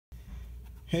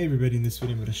Hey everybody, in this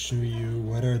video I'm going to show you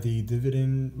what's the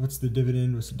dividend, what's the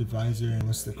divisor, and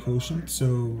what's the quotient.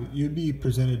 So you'd be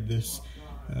presented this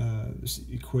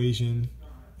equation,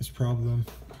 this problem,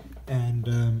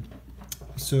 and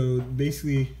so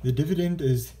basically the dividend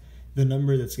is the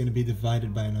number that's going to be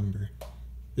divided by a number.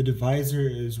 The divisor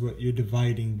is what you're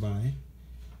dividing by,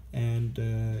 and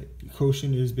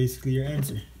quotient is basically your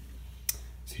answer.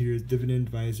 So here's dividend,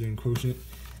 divisor, and quotient.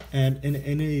 And in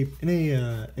a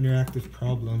interactive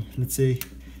problem, let's say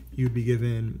you'd be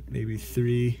given maybe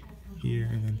 3 here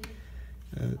and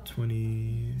then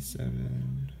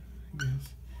 27, I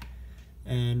guess.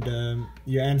 And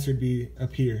your answer would be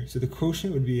up here. So the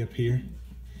quotient would be up here.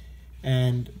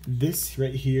 And this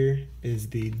right here is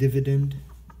the dividend.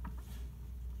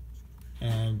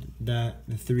 And the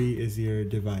 3 is your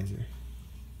divisor.